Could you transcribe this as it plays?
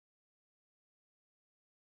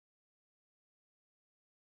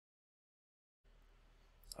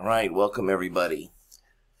All right, welcome everybody.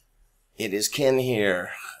 It is Ken here.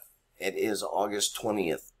 It is August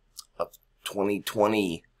 20th of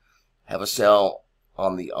 2020. Have a sell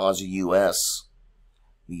on the Aussie US,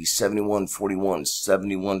 the 71.41,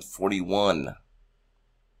 71.41.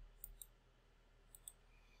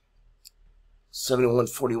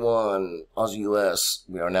 71.41 Aussie US.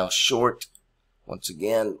 We are now short. Once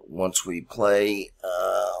again, once we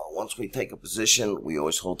take a position, we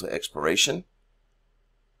always hold to expiration.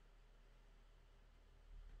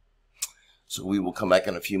 So we will come back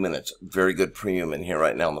in a few minutes. Very good premium in here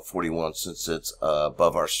right now on the 41 since it's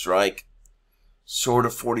above our strike. Sort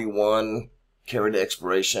of 41, carry to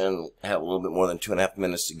expiration. Have a little bit more than 2.5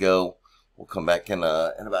 minutes to go. We'll come back in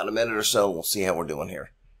about a minute or so. We'll see how we're doing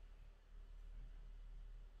here.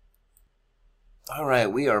 All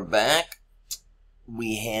right, we are back.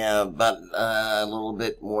 We have about a little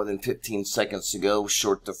bit more than 15 seconds to go.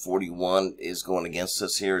 Short to 41 is going against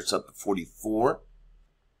us here. It's up to 44.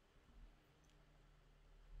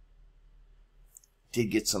 Did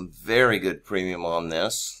get some very good premium on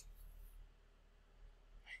this.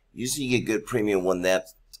 Usually you get good premium when that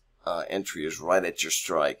entry is right at your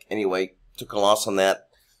strike. Anyway, took a loss on that.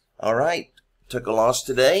 All right, took a loss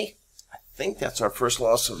today. I think that's our first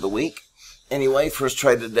loss of the week. Anyway, first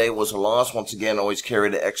trade of the day was a loss. Once again, always carry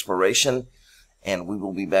to expiration. And we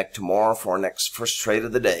will be back tomorrow for our next first trade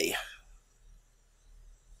of the day.